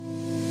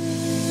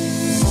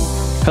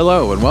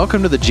Hello, and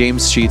welcome to the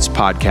James Sheets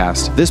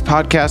Podcast. This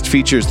podcast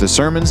features the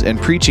sermons and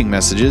preaching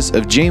messages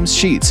of James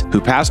Sheets,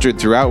 who pastored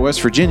throughout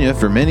West Virginia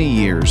for many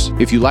years.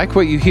 If you like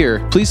what you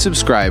hear, please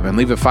subscribe and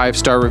leave a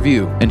 5-star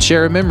review, and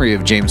share a memory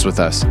of James with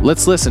us.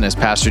 Let's listen as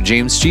Pastor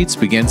James Sheets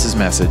begins his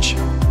message.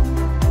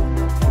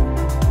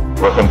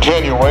 We're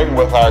continuing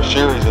with our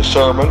series of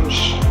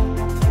sermons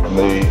from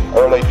the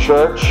early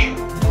church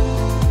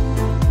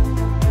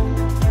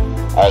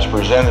as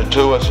presented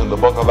to us in the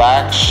book of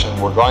Acts,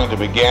 and we're going to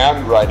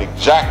begin right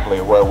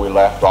exactly where we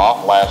left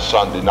off last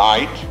Sunday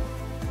night.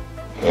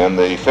 In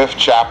the 5th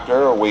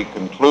chapter, we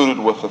concluded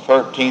with the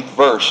 13th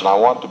verse, and I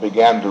want to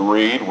begin to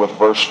read with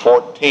verse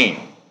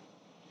 14.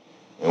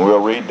 And we'll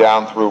read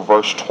down through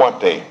verse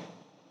 20.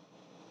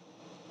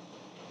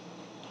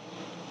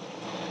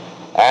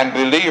 And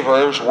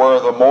believers were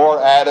the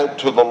more added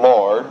to the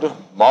Lord,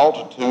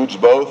 multitudes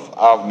both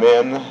of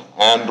men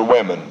and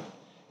women,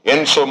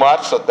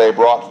 insomuch that they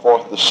brought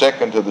forth the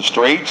sick into the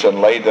streets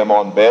and laid them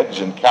on beds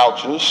and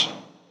couches,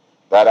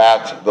 that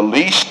at the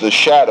least the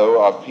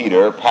shadow of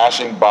Peter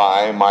passing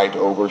by might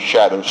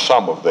overshadow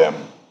some of them.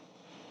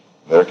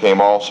 There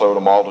came also the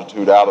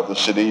multitude out of the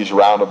cities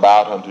round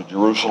about unto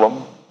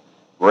Jerusalem,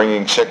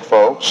 bringing sick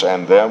folks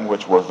and them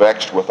which were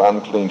vexed with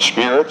unclean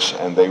spirits,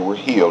 and they were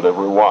healed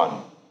every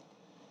one.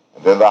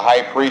 And then the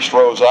high priest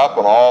rose up,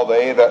 and all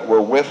they that were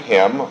with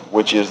him,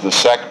 which is the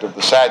sect of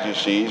the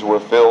Sadducees, were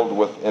filled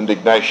with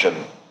indignation,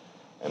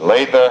 and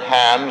laid their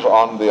hands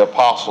on the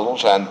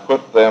apostles, and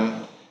put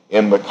them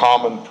in the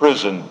common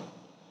prison.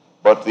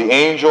 But the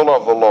angel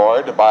of the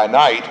Lord by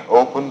night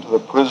opened the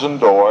prison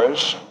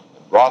doors,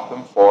 and brought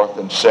them forth,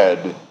 and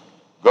said,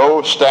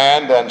 Go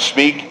stand and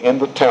speak in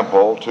the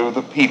temple to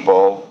the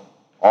people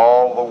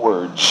all the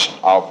words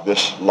of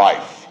this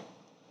life.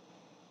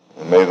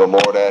 And may the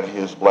Lord add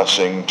his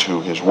blessing to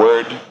his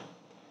word.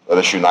 Let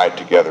us unite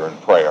together in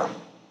prayer.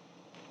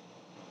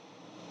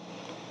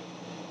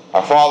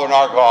 Our Father and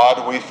our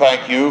God, we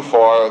thank you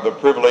for the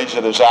privilege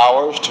that is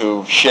ours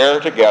to share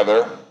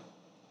together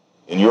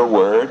in your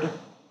word.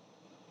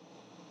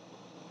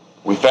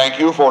 We thank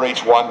you for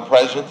each one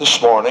present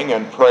this morning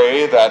and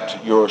pray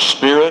that your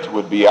Spirit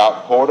would be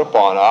outpoured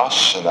upon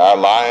us and our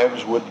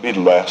lives would be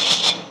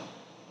blessed,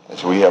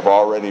 as we have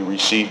already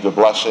received a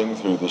blessing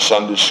through the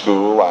Sunday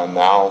school and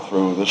now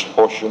through this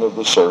portion of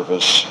the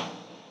service.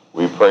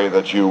 We pray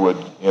that you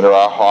would enter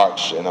our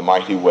hearts in a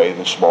mighty way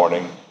this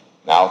morning,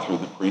 now through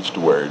the preached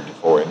word.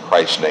 For in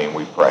Christ's name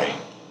we pray.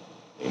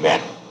 Amen.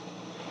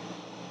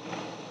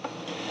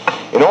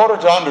 In order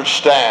to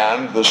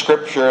understand the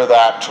scripture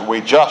that we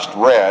just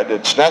read,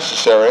 it's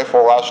necessary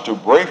for us to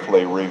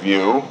briefly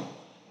review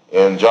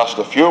in just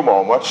a few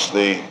moments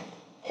the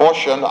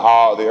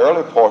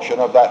early portion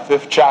of that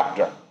 5th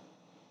chapter.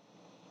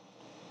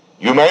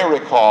 You may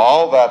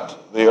recall that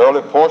the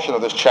early portion of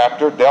this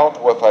chapter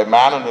dealt with a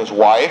man and his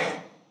wife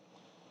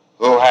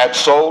who had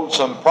sold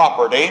some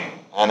property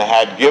and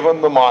had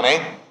given the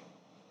money,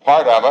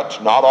 part of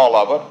it, not all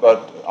of it,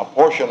 but a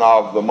portion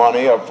of the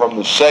money from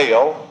the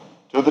sale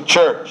to the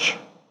church.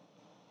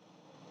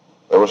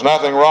 There was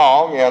nothing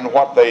wrong in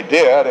what they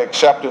did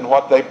except in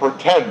what they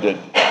pretended.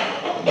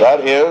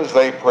 That is,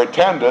 they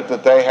pretended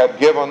that they had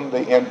given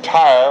the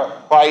entire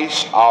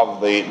price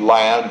of the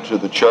land to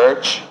the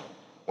church,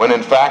 when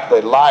in fact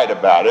they lied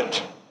about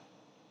it.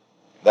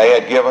 They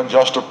had given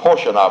just a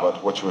portion of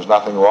it, which was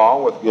nothing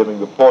wrong with giving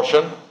the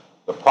portion.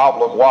 The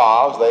problem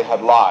was they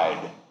had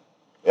lied.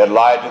 They had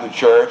lied to the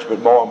church,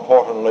 but more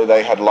importantly,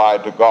 they had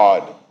lied to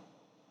God.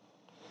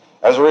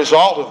 As a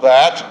result of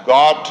that,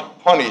 God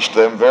punished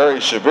them very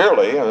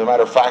severely. As a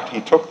matter of fact,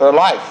 he took their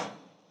life.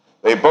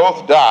 They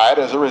both died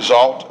as a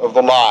result of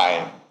the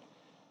lie.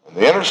 And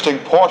the interesting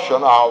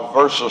portion of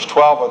verses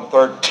 12 and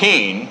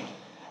 13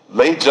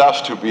 leads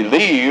us to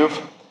believe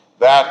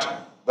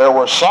that there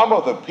were some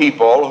of the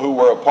people who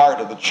were a part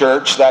of the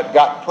church that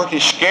got pretty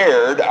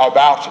scared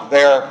about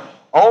their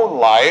own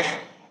life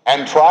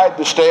and tried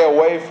to stay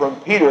away from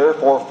Peter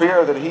for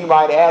fear that he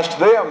might ask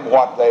them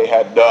what they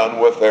had done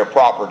with their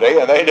property,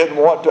 and they didn't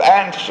want to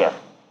answer.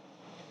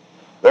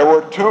 There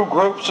were two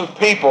groups of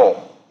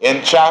people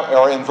in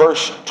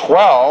verse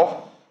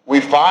 12.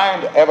 We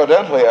find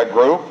evidently a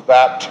group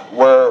that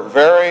were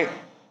very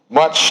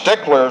much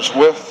sticklers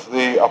with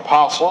the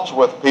apostles,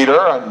 with Peter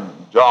and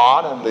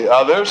John and the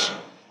others,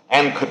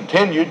 and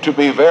continued to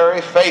be very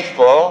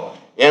faithful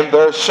in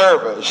their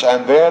service.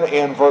 And then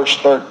in verse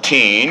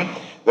 13,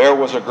 there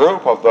was a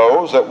group of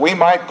those that we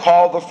might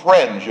call the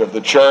fringe of the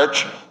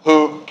church,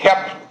 who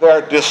kept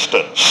their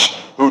distance,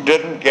 who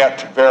didn't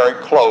get very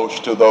close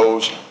to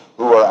those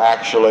who were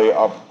actually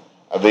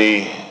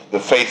the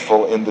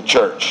faithful in the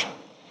church.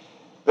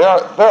 There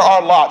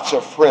are lots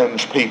of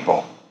fringe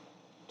people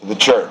to the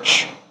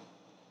church.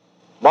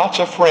 Lots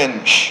of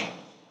fringe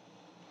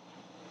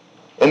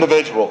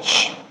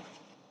individuals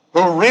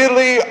who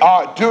really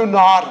do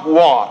not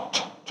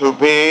want to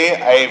be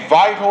a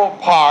vital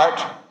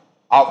part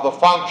of the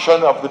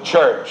function of the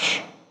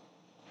church,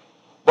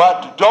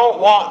 but don't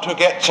want to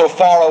get so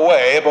far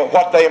away but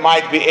what they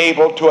might be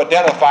able to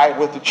identify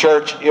with the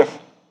church if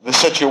the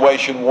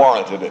situation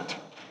warranted it.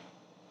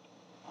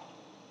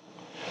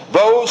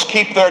 Those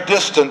keep their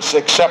distance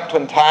except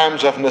in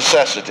times of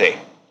necessity.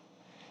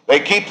 They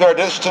keep their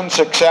distance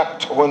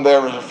except when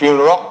there is a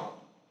funeral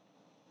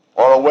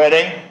or a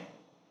wedding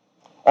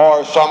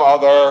or some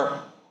other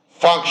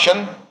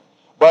function.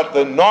 But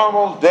the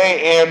normal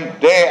day in,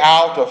 day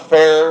out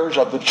affairs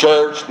of the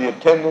church, the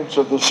attendance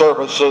of the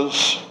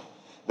services,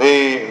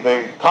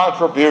 the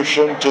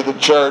contribution to the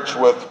church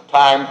with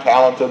time,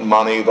 talent, and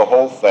money, the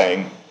whole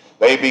thing,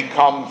 they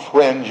become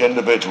fringe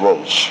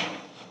individuals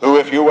who,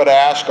 if you would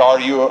ask, are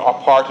you a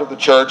part of the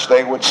church,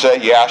 they would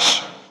say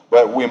yes,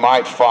 but we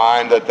might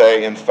find that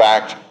they, in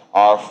fact,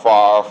 are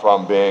far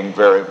from being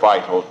very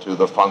vital to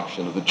the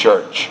function of the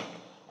church.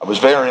 I was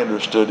very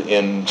interested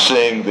in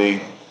seeing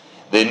the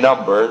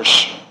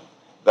numbers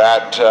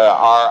that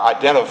are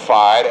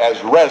identified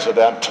as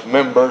resident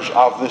members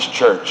of this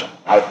church.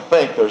 I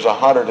think there's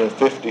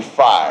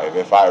 155,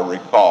 if I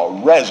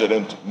recall,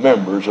 resident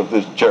members of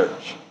this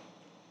church.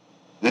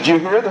 Did you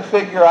hear the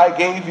figure I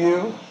gave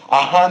you?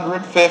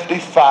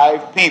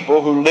 155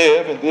 people who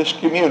live in this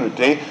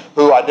community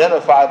who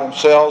identify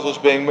themselves as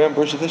being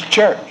members of this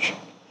church.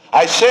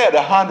 I said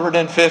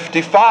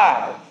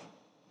 155.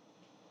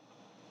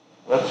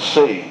 Let's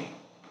see.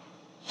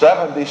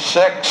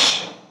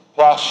 76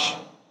 plus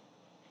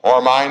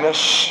or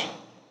minus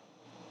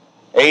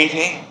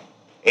 80,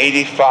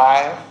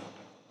 85,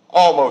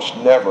 almost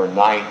never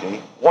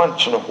 90,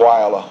 once in a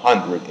while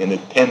 100 in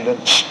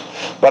attendance.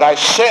 But I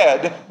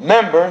said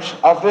members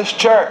of this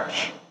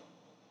church.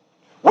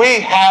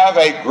 We have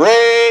a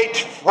great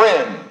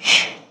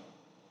fringe.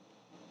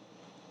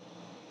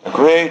 A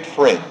great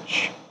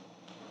fringe.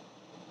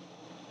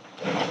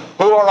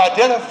 Who are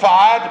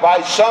identified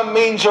by some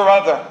means or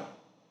other.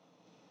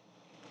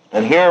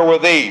 And here were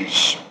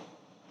these.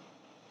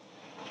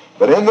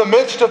 But in the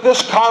midst of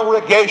this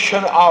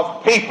congregation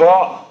of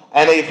people,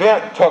 an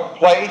event took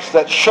place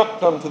that shook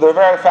them to their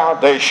very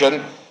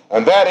foundation,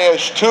 and that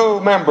is 2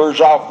 members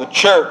of the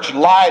church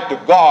lied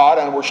to God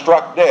and were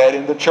struck dead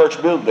in the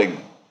church building.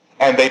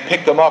 And they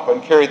picked them up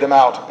and carried them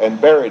out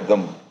and buried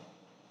them.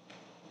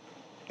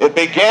 It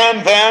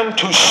began then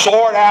to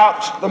sort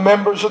out the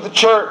members of the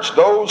church.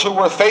 Those who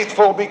were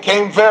faithful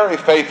became very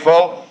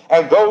faithful,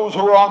 and those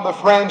who were on the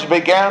fringe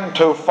began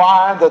to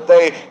find that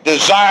they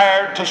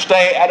desired to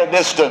stay at a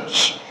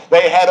distance.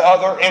 They had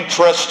other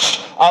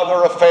interests,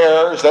 other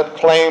affairs that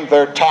claimed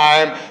their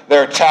time,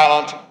 their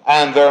talent,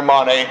 and their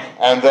money,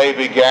 and they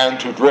began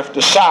to drift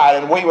aside.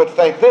 And we would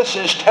think this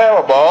is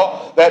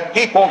terrible that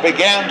people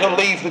began to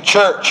leave the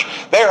church.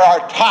 There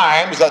are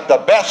times that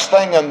the best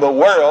thing in the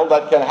world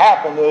that can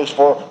happen is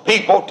for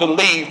people to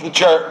leave the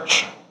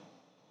church.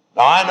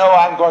 Now I know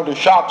I'm going to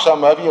shock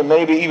some of you and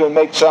maybe even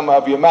make some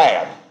of you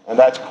mad, and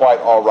that's quite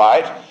all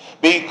right,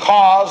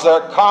 because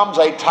there comes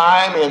a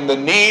time in the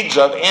needs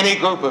of any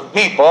group of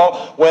people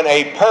when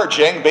a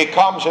purging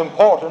becomes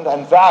important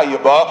and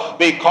valuable,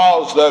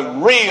 because the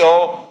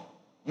real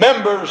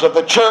members of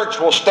the church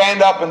will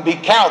stand up and be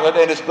counted,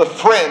 and it's the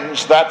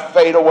fringe that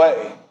fade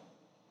away.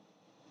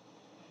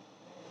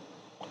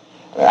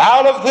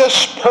 Out of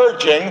this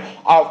purging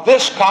of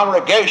this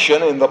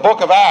congregation in the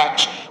book of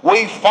Acts,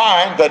 we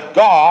find that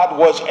God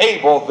was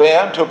able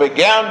then to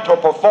begin to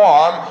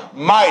perform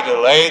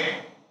mightily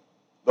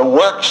the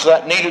works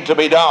that needed to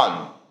be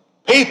done.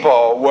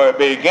 People were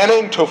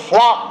beginning to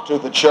flock to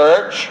the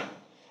church,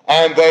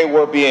 and they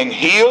were being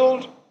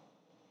healed.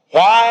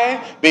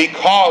 Why?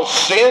 Because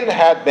sin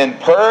had been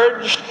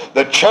purged,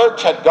 the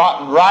church had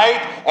gotten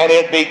right, and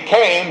it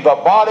became the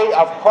body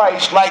of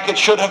Christ like it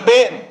should have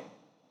been.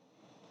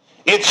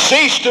 It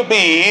ceased to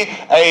be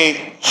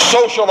a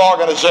social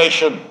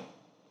organization.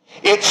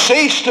 It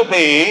ceased to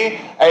be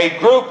a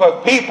group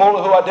of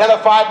people who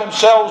identified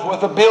themselves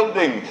with a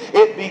building.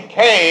 It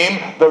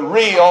became the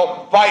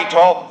real,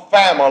 vital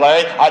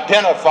family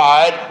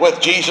identified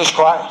with Jesus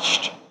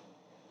Christ.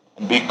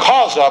 And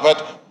because of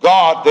it,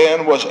 God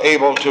then was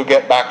able to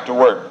get back to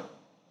work.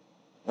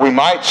 We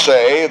might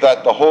say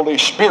that the Holy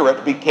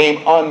Spirit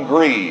became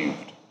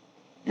ungrieved.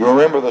 You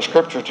remember the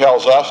Scripture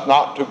tells us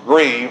not to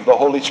grieve the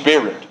Holy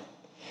Spirit.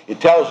 It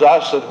tells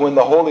us that when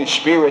the Holy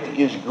Spirit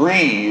is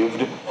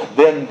grieved,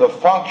 then the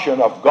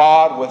function of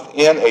God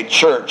within a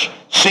church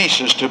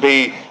ceases to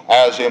be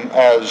as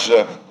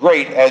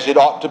great as it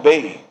ought to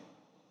be.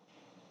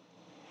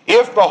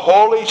 If the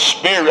Holy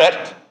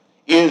Spirit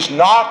is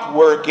not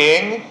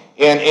working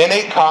in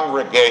any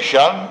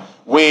congregation,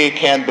 we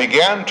can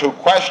begin to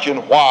question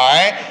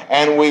why,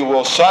 and we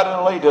will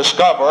suddenly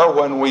discover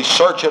when we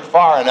search it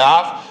far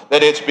enough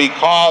that it's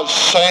because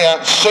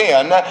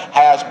sin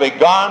has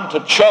begun to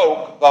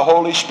choke the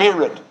Holy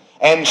Spirit.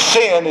 And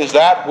sin is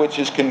that which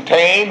is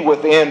contained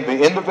within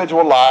the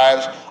individual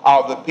lives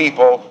of the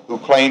people who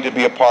claim to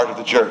be a part of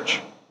the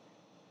church.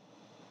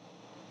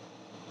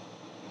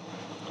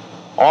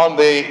 On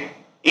the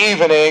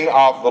evening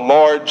of the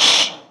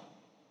Lord's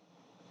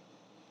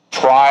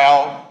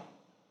trial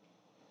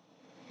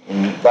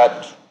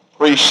that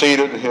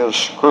preceded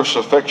his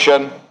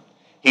crucifixion,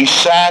 he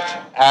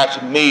sat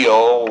at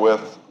meal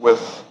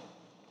with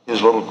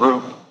his little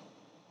group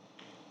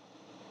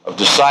of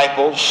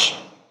disciples.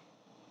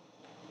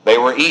 They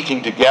were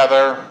eating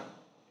together,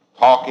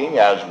 talking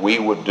as we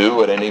would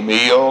do at any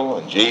meal,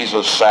 and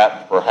Jesus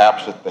sat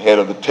perhaps at the head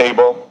of the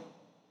table.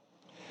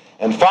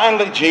 And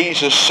finally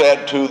Jesus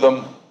said to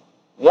them,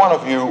 "One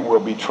of you will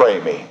betray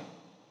me."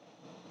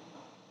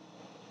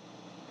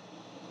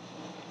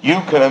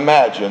 You can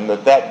imagine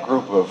that that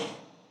group of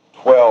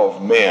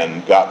 12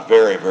 men got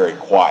very, very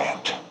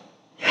quiet.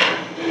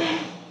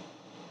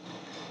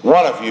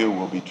 "One of you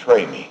will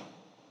betray me."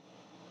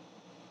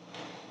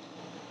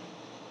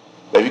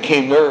 They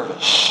became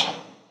nervous,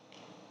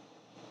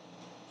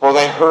 for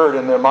they heard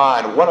in their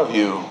mind, "One of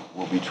you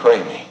will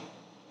betray me."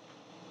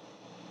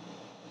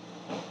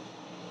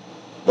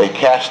 They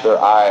cast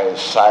their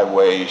eyes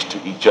sideways to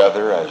each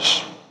other,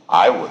 as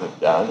I would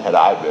have done had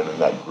I been in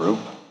that group.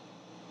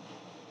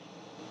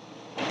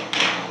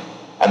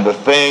 And the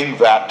thing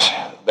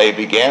that they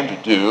began to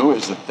do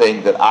is the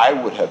thing that I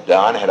would have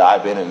done had I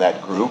been in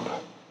that group.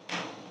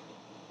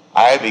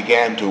 I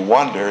began to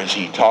wonder, is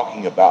he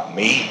talking about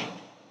me?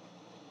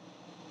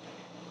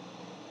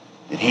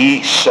 Did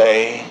he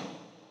say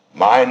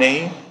my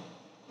name?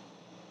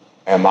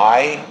 Am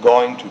I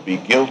going to be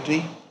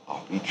guilty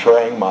of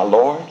betraying my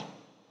Lord?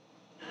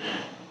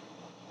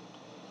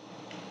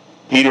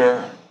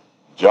 Peter,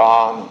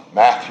 John,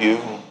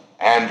 Matthew,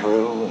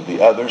 Andrew, and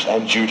the others,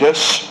 and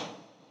Judas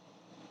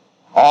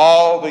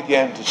all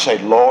began to say,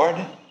 "Lord,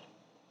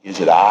 is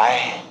it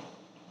I?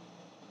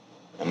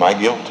 Am I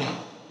guilty?"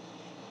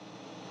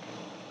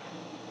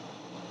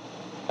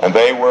 And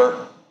they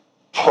were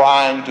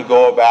trying to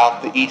go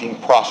about the eating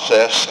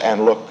process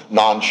and look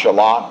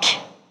nonchalant,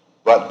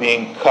 but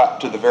being cut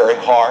to the very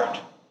heart.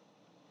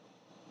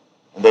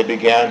 And they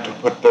began to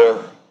put their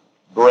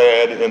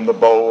bread in the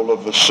bowl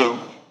of the soup,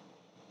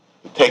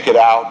 to take it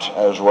out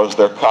as was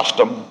their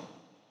custom.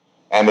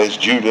 And as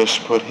Judas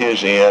put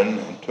his in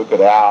and took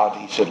it out,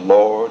 he said,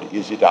 "Lord,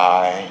 is it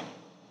I?"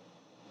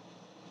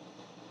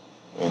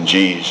 And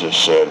Jesus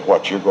said,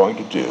 "What you're going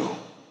to do,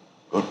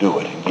 go do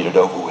it and get it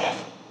over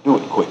with. Do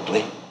it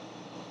quickly."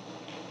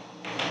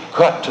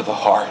 Cut to the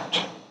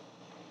heart.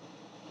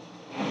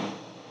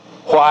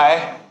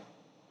 Why?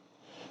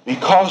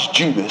 Because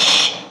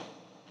Judas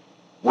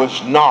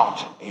was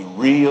not a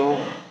real,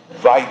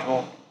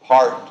 vital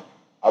part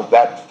of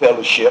that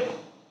fellowship.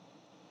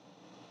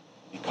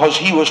 Because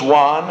he was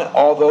one,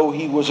 although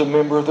he was a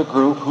member of the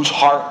group, whose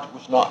heart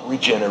was not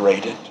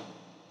regenerated,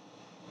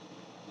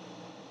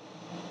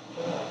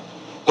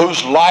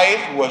 whose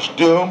life was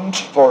doomed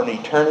for an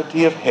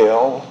eternity of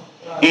hell,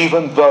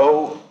 even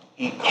though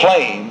he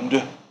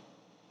claimed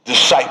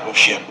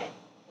discipleship.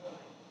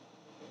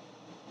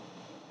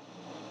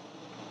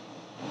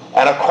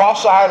 And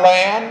across our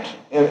land,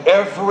 in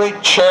every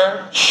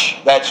church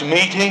that's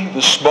meeting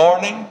this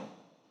morning,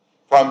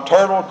 from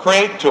Turtle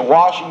Creek to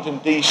Washington,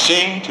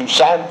 D.C., to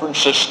San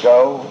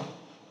Francisco,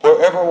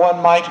 wherever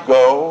one might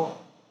go,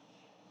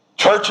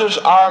 churches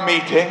are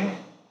meeting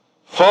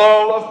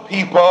full of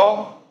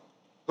people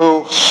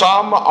who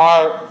some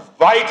are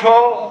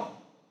vital,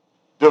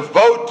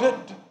 devoted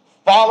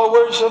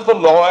followers of the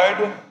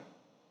Lord,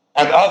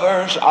 and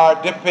others are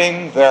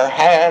dipping their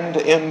hand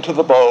into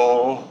the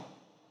bowl.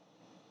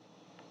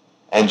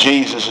 And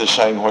Jesus is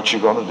saying, "What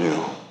you're going to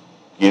do,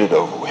 get it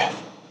over with.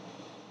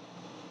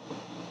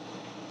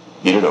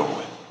 Get it over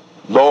with.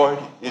 Lord,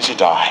 is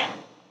it I?"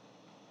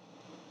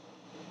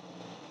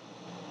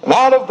 And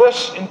out of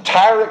this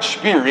entire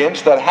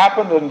experience that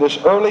happened in this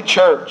early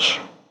church,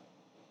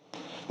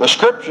 the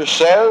scripture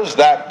says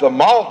that the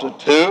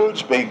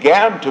multitudes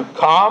began to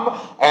come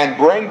and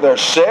bring their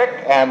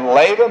sick and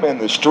lay them in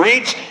the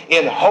streets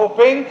in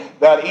hoping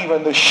that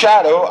even the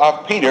shadow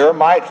of Peter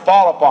might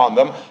fall upon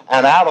them,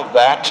 and out of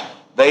that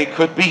they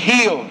could be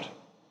healed.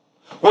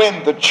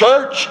 When the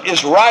church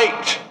is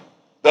right,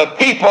 the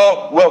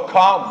people will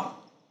come.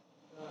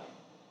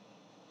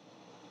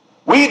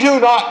 We do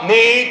not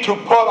need to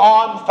put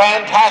on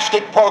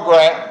fantastic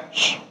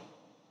programs,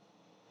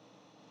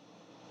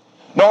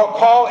 nor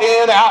call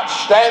in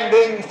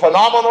outstanding,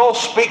 phenomenal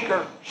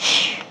speakers,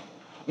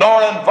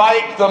 nor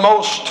invite the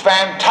most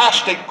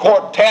fantastic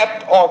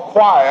quartet or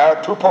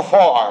choir to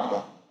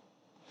perform.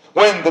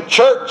 When the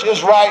church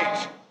is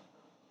right,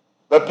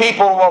 the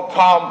people will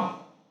come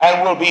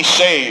and will be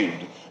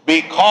saved,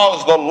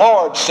 because the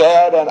Lord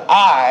said, "And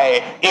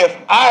if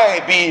I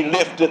be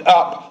lifted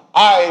up,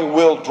 I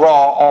will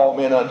draw all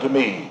men unto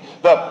me."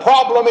 The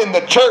problem in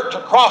the church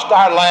across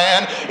our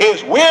land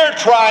is we're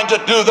trying to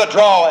do the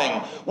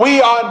drawing.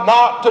 We are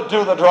not to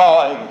do the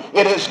drawing.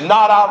 It is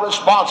not our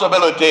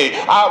responsibility.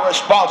 Our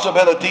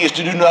responsibility is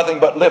to do nothing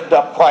but lift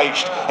up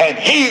Christ, and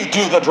He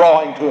do the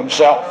drawing to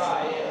Himself.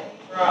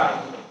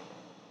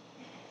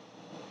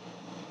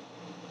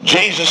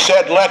 Jesus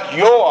said, "Let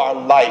your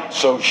light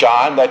so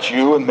shine," that's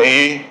you and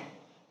me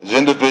as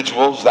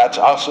individuals, that's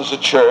us as a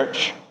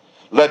church.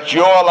 "Let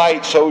your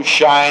light so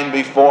shine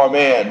before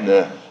men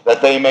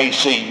that they may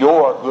see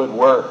your good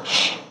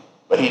works."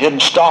 But He didn't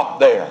stop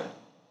there.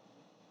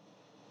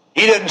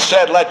 He didn't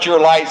say, "Let your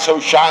light so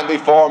shine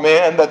before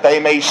men that they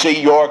may see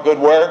your good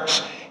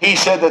works." He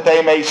said that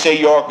they may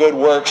see your good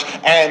works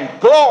and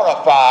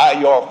glorify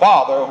your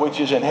Father which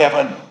is in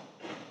heaven.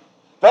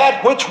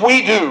 That which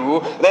we do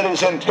that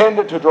is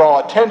intended to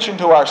draw attention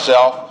to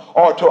ourselves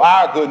or to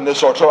our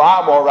goodness or to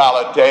our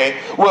morality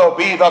will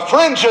be the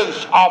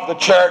fringes of the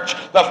church,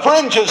 the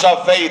fringes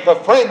of faith, the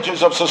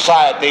fringes of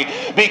society,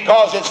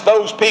 because it's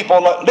those people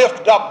that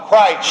lift up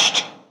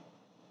Christ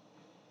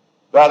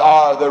that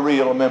are the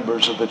real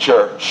members of the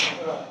church.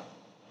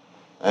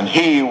 And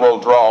he will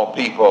draw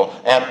people,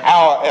 and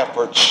our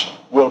efforts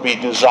will be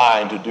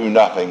designed to do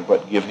nothing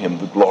but give him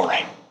the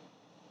glory.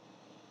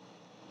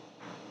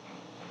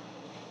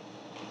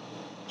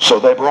 So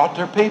they brought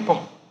their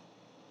people,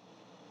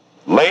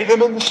 laid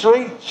them in the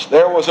streets.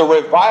 There was a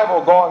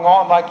revival going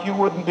on like you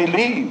wouldn't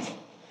believe.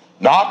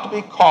 Not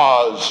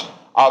because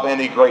of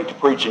any great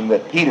preaching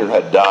that Peter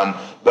had done,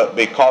 but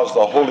because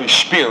the Holy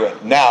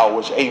Spirit now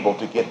was able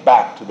to get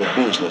back to the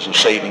business of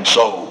saving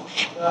souls.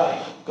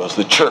 Because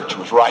the church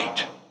was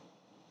right.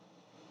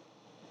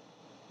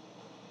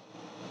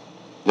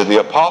 Did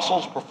the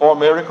apostles perform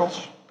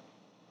miracles?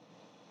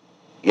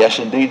 Yes,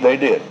 indeed they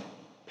did.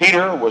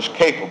 Peter was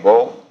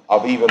capable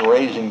of even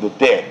raising the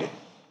dead.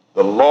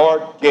 The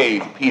Lord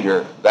gave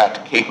Peter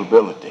that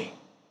capability.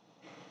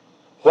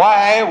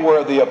 Why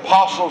were the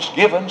apostles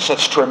given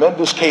such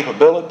tremendous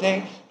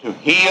capability to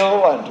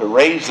heal and to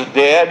raise the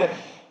dead?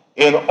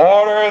 In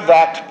order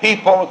that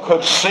people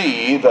could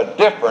see the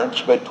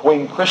difference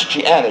between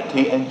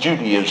Christianity and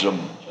Judaism.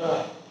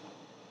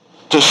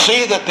 To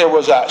see that there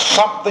was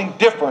something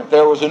different.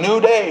 There was a new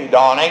day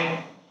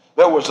dawning.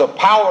 There was the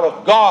power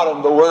of God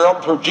in the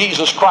world through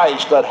Jesus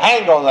Christ that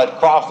hanged on that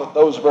cross that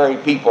those very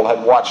people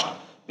had watched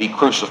be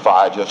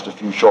crucified just a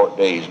few short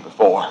days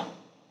before.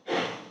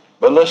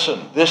 But listen,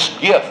 this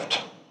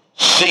gift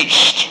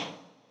ceased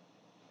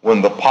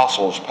when the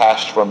apostles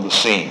passed from the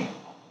scene.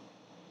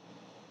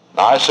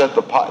 Now I said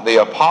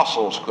the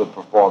apostles could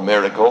perform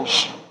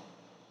miracles,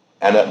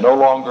 and it no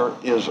longer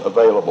is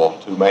available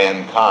to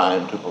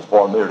mankind to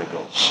perform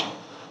miracles.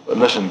 But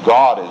listen,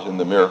 God is in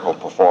the miracle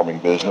performing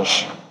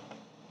business.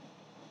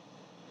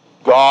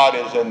 God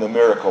is in the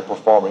miracle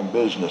performing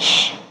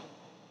business.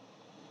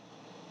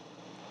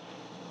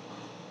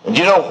 And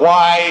do you know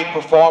why he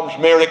performs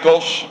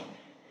miracles?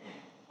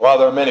 Well,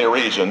 there are many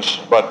reasons,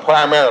 but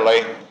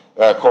primarily,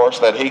 of course,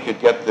 that he could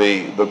get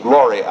the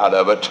glory out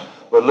of it.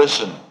 But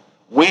listen,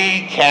 we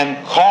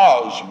can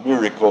cause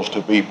miracles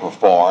to be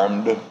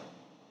performed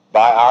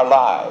by our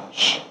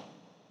lives.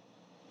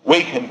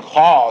 We can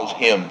cause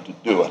him to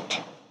do it.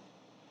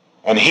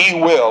 And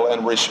he will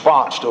in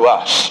response to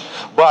us.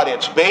 But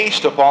it's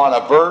based upon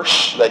a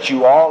verse that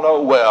you all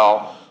know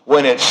well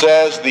when it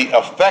says, the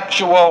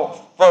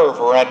effectual,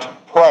 fervent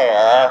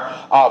prayer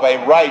of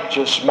a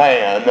righteous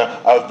man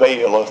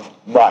availeth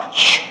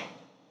much.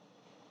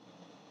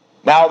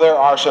 Now there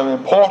are some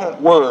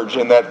important words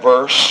in that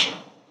verse.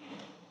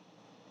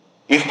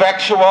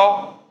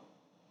 Effectual,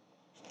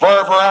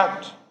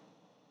 fervent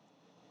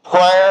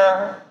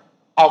prayer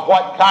of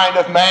what kind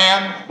of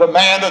man? The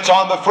man that's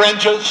on the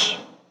fringes?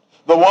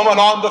 The woman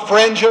on the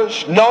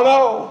fringes?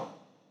 No.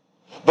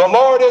 The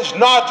Lord is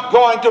not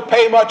going to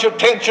pay much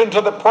attention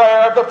to the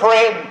prayer of the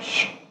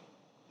fringe.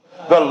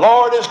 The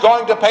Lord is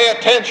going to pay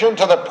attention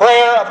to the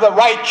prayer of the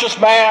righteous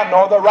man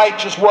or the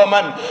righteous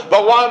woman,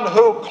 the one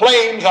who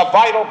claims a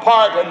vital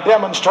part and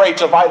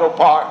demonstrates a vital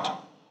part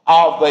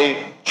of the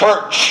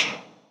church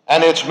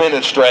and its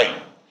ministry.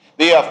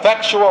 The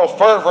effectual,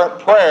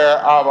 fervent prayer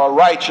of a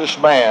righteous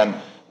man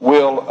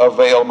will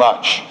avail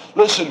much.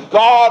 Listen,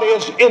 God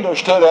is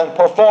interested in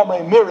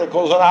performing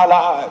miracles in our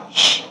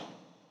lives.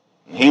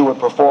 He would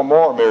perform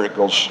more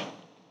miracles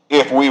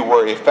if we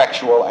were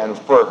effectual and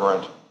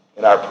fervent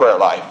in our prayer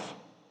life.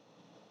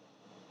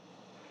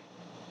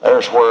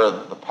 There's where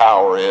the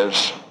power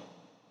is.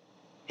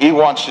 He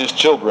wants his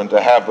children to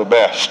have the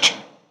best.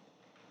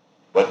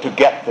 But to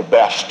get the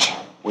best,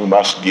 we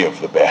must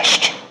give the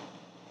best.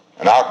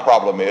 And our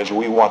problem is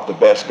we want the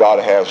best God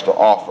has to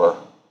offer,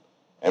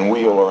 and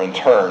we will in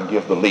turn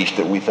give the least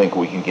that we think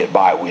we can get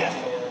by with.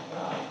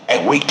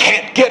 And we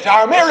can't get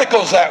our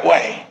miracles that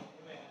way.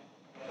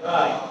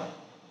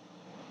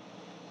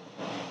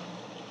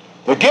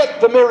 To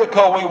get the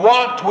miracle we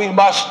want, we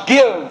must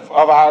give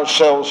of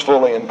ourselves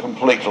fully and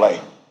completely.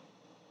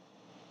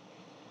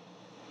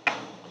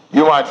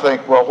 You might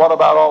think, well, what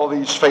about all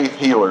these faith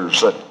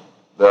healers that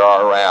there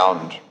are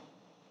around?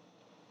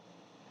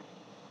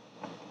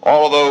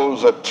 All of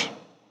those that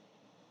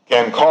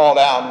can call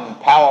down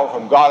power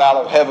from God out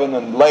of heaven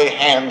and lay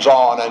hands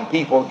on and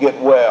people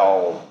get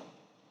well.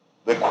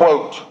 The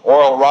quote,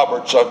 Oral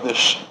Roberts of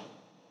this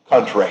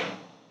country.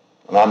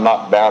 And I'm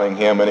not downing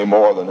him any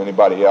more than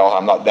anybody else.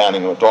 I'm not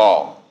downing him at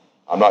all.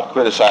 I'm not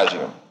criticizing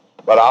him.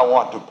 But I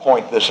want to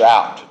point this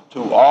out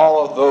to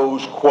all of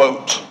those,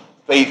 quote,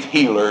 faith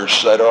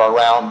healers that are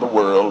around the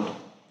world.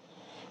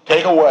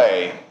 Take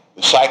away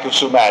the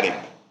psychosomatic.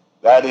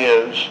 That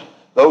is,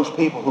 those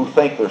people who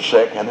think they're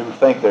sick and who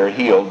think they're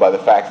healed by the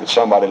fact that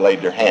somebody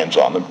laid their hands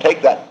on them.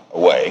 Take that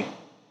away.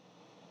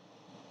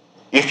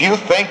 If you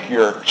think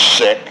you're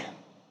sick,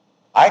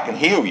 I can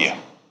heal you.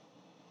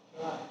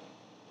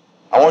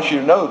 I want you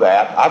to know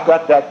that. I've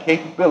got that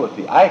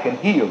capability. I can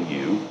heal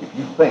you if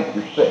you think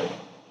you're sick.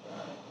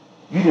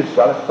 You just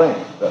got to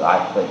think that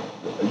I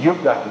think.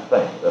 You've got to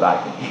think that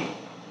I can heal.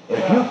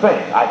 And if you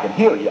think I can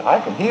heal you,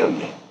 I can heal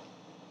you.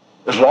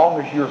 As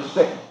long as you're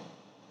sick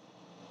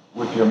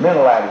with your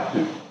mental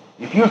attitude.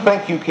 If you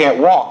think you can't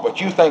walk,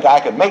 but you think I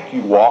can make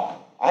you walk,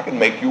 I can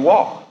make you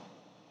walk.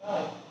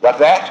 Got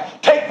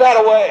that? Take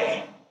that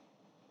away.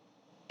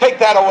 Take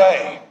that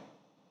away.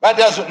 That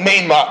doesn't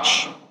mean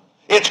much.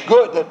 It's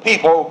good that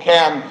people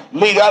can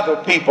lead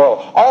other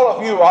people. All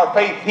of you are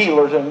faith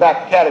healers in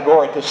that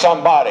category to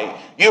somebody.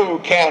 You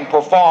can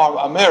perform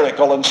a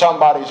miracle in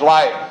somebody's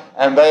life,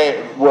 and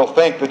they will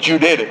think that you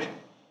did it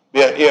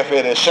if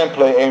it is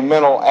simply a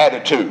mental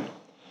attitude.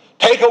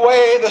 Take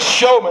away the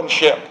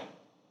showmanship.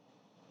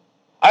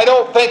 I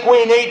don't think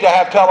we need to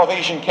have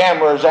television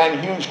cameras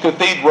and huge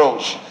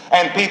cathedrals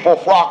and people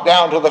flock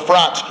down to the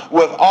front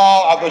with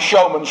all of the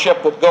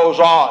showmanship that goes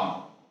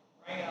on.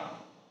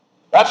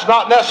 That's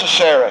not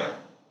necessary.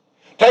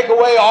 Take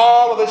away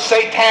all of the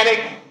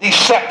satanic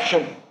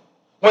deception.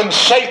 When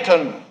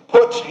Satan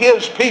puts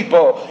his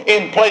people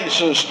in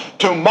places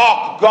to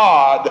mock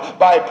God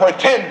by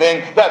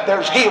pretending that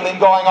there's healing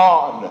going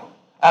on.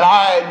 And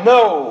I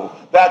know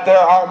that there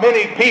are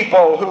many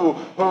people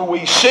who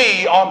we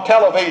see on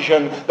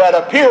television that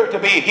appear to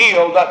be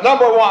healed, that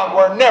number one,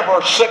 were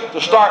never sick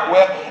to start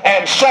with,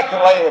 and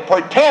secondly,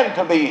 pretend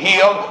to be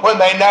healed when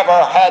they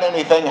never had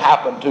anything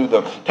happen to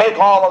them. Take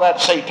all of that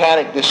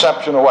satanic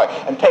deception away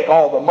and take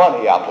all the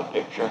money out of the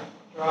picture.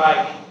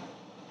 Right.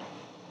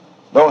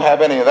 Don't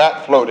have any of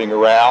that floating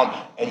around,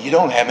 and you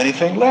don't have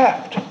anything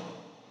left.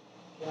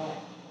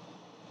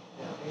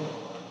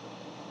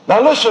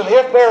 Now listen,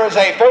 if there is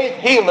a faith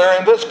healer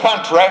in this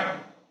country,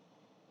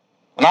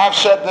 and I've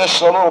said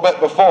this a little bit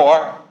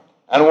before,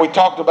 and we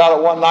talked about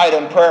it one night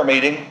in prayer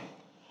meeting,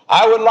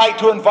 I would like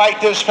to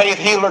invite this faith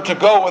healer to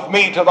go with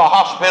me to the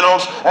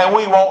hospitals, and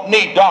we won't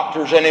need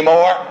doctors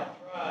anymore.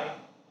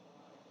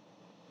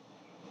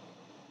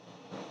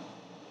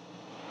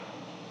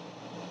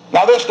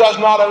 Now this does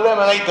not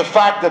eliminate the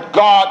fact that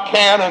God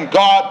can and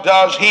God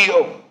does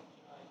heal.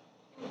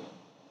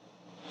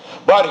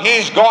 But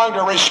he's going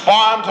to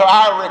respond to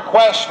our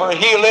request for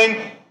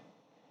healing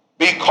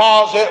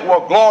because it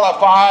will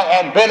glorify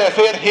and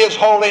benefit his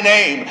holy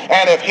name.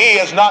 And if he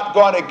is not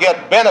going to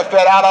get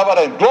benefit out of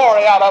it and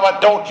glory out of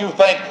it, don't you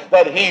think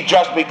that he,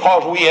 just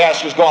because we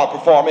ask, is going to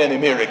perform any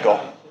miracle?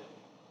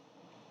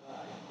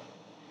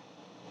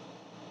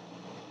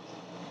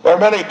 There are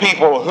many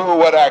people who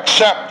would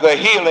accept the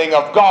healing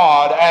of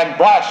God and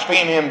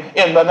blaspheme him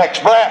in the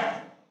next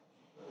breath.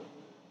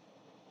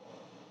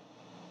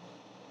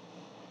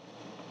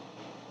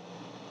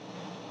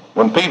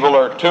 When people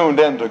are tuned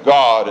into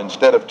God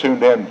instead of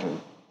tuned into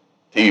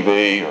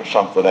TV or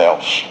something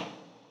else,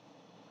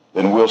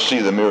 then we'll see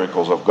the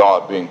miracles of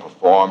God being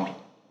performed.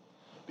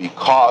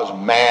 Because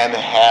man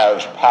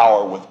has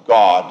power with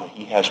God,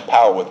 he has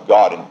power with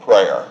God in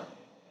prayer.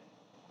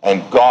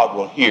 And God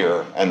will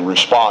hear and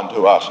respond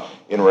to us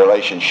in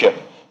relationship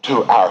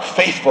to our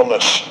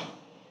faithfulness.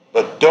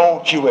 But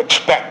don't you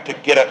expect to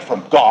get it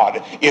from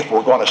God if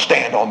we're going to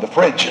stand on the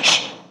fringes.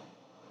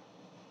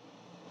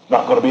 It's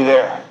not going to be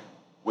there.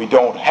 We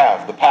don't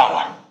have the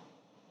power.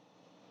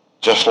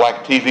 Just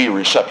like TV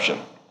reception.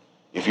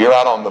 If you're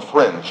out on the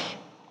fringe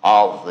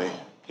of the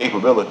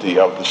capability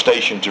of the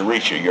station to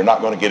reach you, you're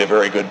not going to get a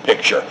very good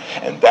picture.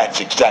 And that's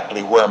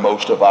exactly where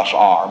most of us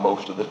are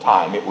most of the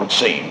time, it would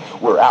seem.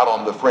 We're out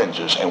on the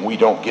fringes and we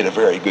don't get a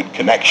very good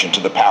connection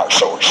to the power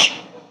source.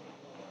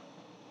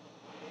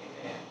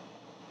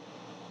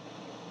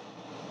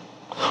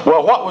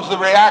 Well, what was the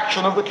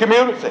reaction of the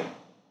community?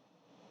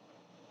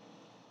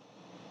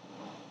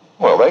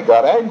 Well, they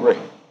got angry.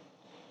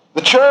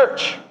 The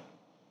church,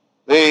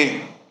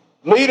 the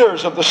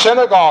leaders of the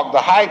synagogue,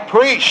 the high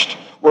priest,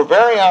 were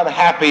very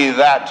unhappy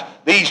that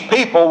these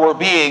people were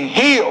being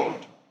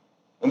healed.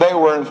 And they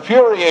were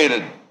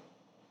infuriated.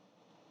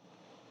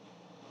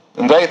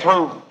 And they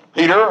threw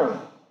Peter and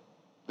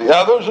the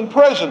others in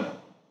prison.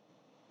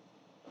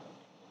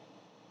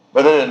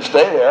 But they didn't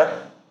stay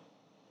there.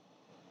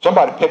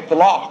 Somebody picked the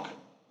lock.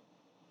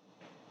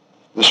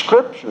 The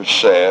scripture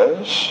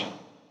says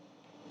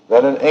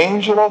that an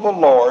angel of the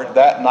Lord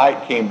that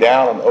night came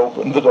down and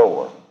opened the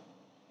door.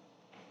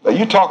 Now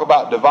you talk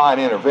about divine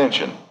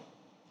intervention.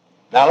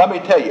 Now let me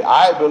tell you,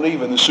 I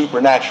believe in the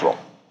supernatural.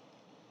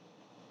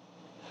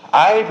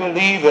 I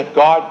believe that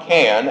God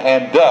can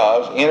and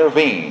does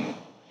intervene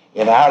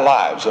in our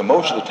lives. And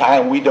most of the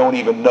time we don't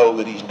even know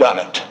that he's done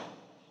it.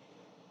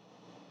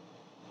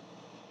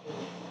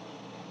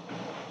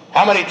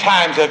 How many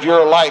times have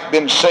your life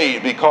been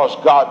saved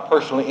because God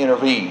personally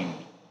intervened?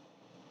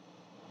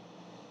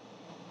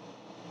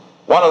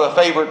 One of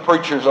the favorite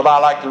preachers that I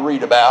like to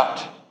read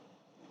about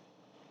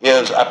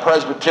is a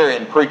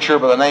Presbyterian preacher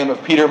by the name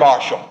of Peter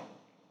Marshall,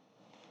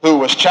 who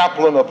was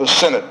chaplain of the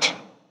Senate.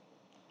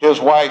 His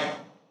wife,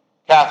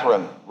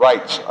 Catherine,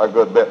 writes a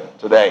good bit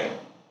today.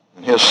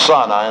 And his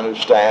son, I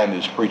understand,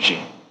 is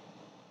preaching.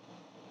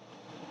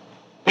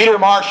 Peter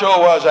Marshall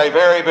was a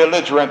very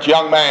belligerent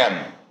young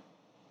man.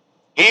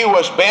 He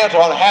was bent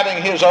on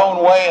having his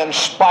own way in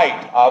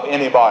spite of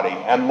anybody,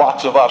 and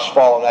lots of us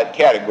fall in that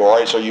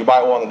category, so you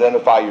might want to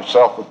identify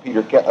yourself with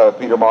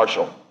Peter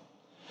Marshall.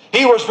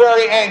 He was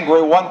very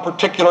angry one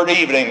particular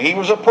evening. He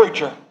was a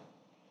preacher,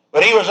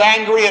 but he was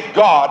angry at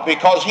God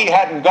because he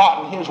hadn't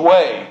gotten his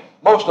way.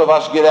 Most of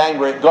us get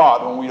angry at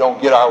God when we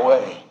don't get our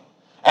way.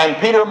 And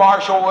Peter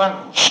Marshall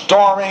went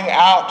storming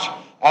out,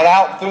 and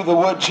out through the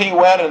woods he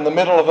went in the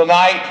middle of the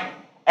night,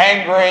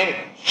 angry,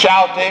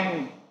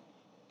 shouting,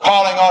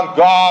 calling on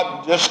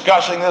God,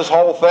 discussing this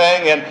whole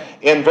thing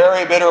in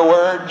very bitter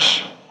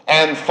words.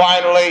 And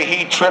finally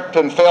he tripped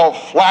and fell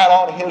flat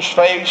on his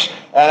face.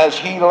 And as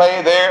he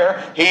lay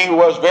there, he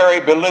was very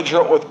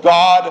belligerent with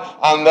God.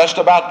 And just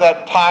about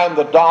that time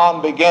the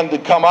dawn began to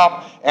come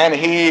up, and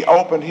he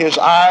opened his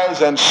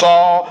eyes and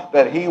saw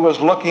that he was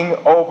looking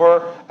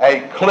over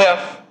a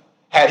cliff.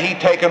 Had he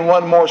taken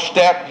one more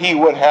step, he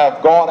would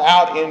have gone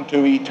out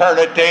into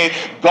eternity.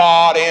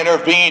 God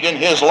intervened in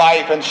his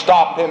life and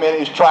stopped him in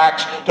his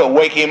tracks to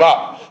wake him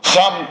up.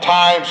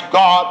 Sometimes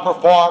God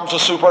performs the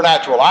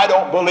supernatural. I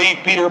don't believe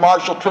Peter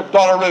Marshall tripped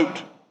on a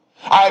root.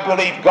 I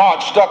believe God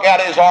stuck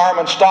out his arm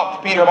and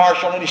stopped Peter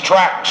Marshall in his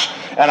tracks.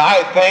 And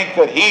I think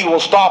that he will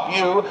stop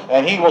you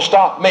and he will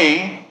stop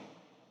me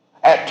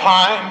at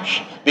times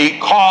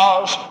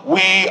because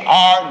we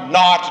are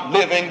not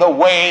living the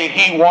way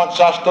he wants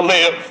us to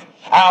live.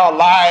 Our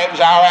lives,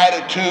 our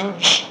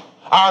attitudes,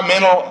 our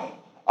mental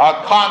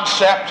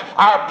concept,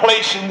 our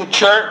place in the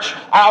church,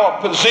 our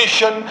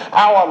position,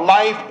 our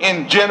life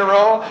in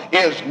general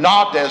is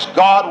not as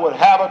God would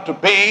have it to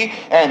be,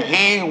 and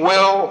he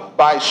will,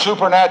 by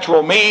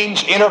supernatural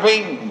means,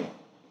 intervene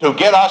to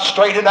get us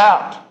straightened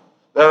out.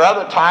 There are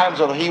other times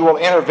that he will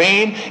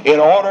intervene in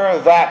order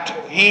that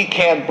he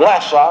can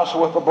bless us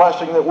with the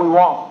blessing that we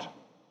want.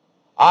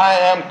 I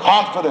am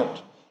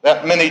confident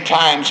that many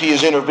times he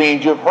has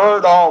intervened. You've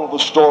heard all of the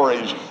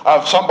stories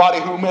of somebody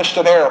who missed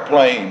an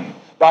airplane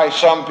by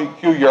some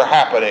peculiar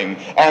happening,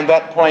 and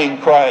that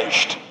plane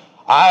crashed.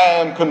 I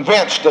am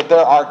convinced that there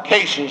are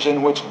cases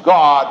in which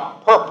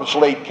God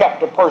purposely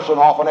kept a person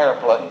off an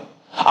airplane.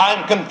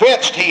 I'm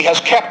convinced he has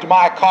kept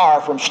my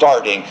car from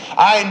starting.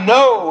 I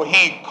know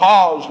he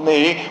caused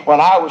me, when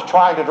I was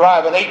trying to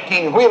drive an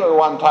 18-wheeler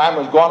one time,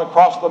 was going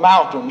across the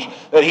mountains,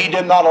 that he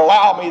did not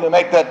allow me to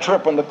make that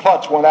trip when the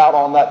clutch went out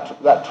on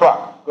that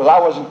truck, because I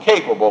wasn't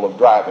capable of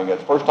driving it.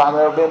 It's the first time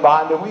I've ever been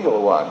behind the wheel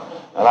of one.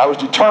 And I was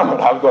determined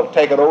I was going to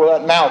take it over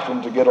that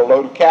mountain to get a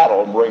load of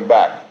cattle and bring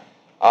back.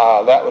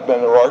 That would have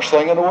been the worst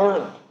thing in the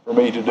world for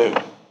me to do.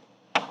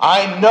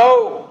 I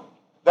know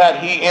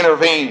that he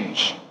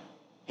intervenes.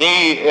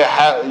 He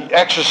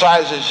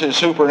exercises his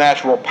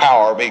supernatural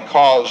power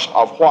because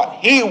of what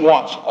he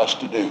wants us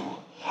to do.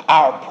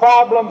 Our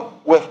problem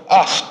with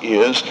us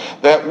is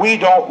that we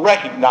don't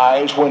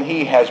recognize when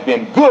he has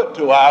been good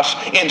to us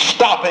in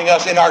stopping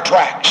us in our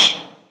tracks.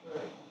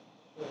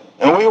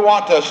 And we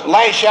want to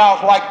lash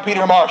out like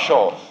Peter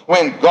Marshall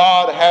when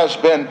God has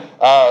been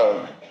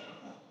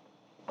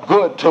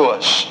good to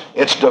us.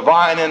 It's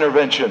divine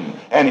intervention.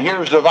 And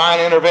here's divine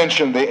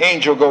intervention. The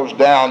angel goes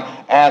down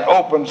and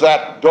opens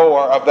that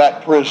door of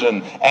that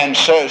prison and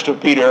says to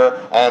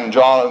Peter and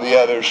John and the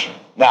others,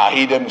 now,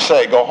 he didn't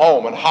say, go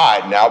home and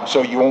hide now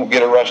so you won't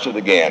get arrested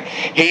again.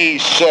 He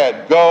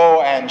said,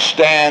 go and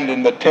stand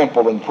in the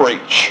temple and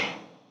preach.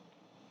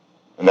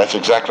 And that's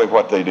exactly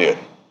what they did.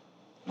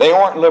 They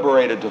weren't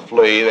liberated to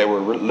flee. They were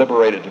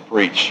liberated to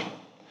preach.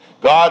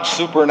 God's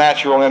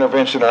supernatural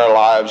intervention in our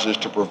lives is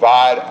to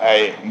provide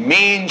a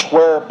means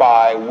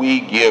whereby we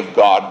give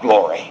God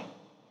glory.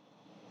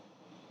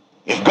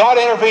 If God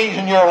intervenes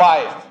in your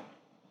life,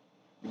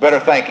 you better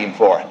thank him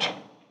for it.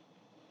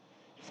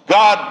 If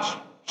God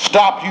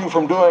stopped you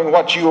from doing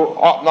what you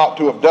ought not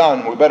to have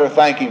done, we better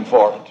thank him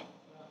for it.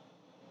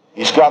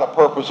 He's got a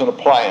purpose and a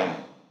plan.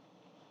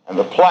 And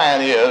the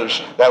plan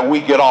is that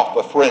we get off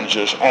the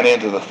fringes and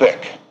into the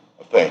thick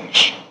of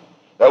things.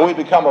 That we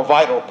become a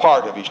vital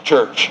part of his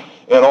church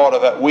in order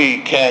that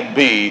we can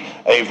be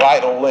a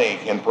vital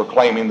link in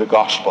proclaiming the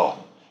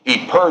gospel.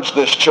 He purged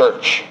this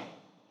church,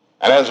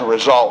 and as a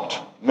result,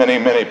 many,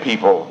 many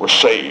people were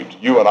saved.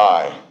 You and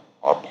I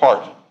are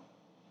part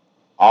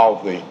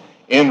of the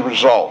end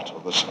result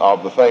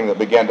of the thing that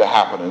began to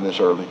happen in this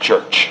early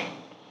church.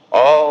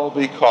 All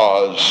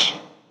because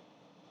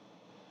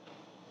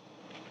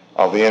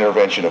of the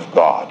intervention of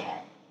God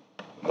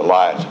in the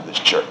lives of this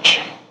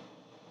church.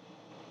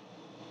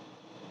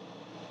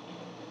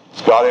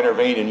 Has God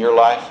intervened in your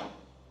life?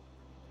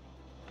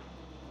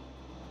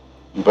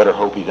 You better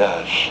hope he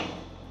does.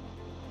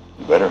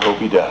 You better hope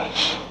he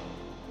does.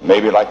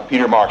 Maybe like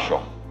Peter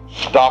Marshall,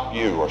 stop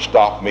you or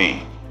stop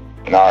me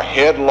in our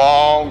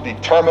headlong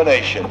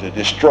determination to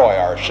destroy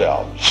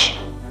ourselves.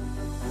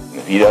 And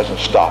if he doesn't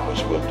stop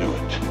us, we'll do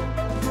it.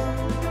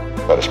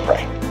 Let us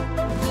pray.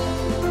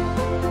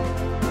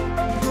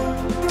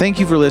 Thank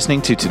you for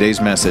listening to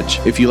today's message.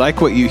 If you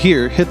like what you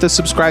hear, hit the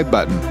subscribe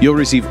button. You'll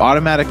receive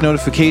automatic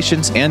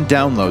notifications and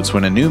downloads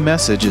when a new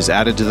message is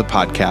added to the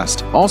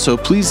podcast. Also,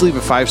 please leave a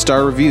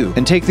 5-star review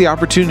and take the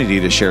opportunity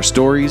to share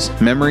stories,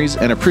 memories,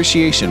 and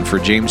appreciation for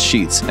James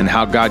Sheets and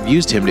how God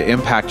used him to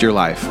impact your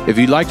life. If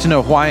you'd like to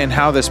know why and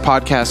how this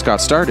podcast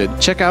got started,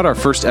 check out our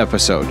first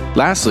episode.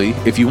 Lastly,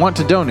 if you want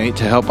to donate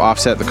to help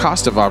offset the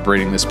cost of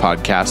operating this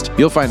podcast,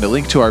 you'll find a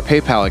link to our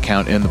PayPal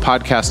account in the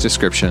podcast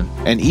description,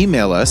 and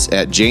email us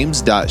at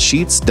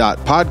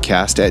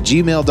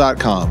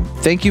james.sheets.podcast@gmail.com.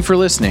 Thank you for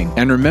listening,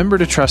 and remember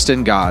to trust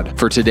in God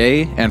for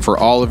today and for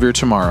all of your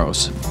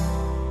tomorrows.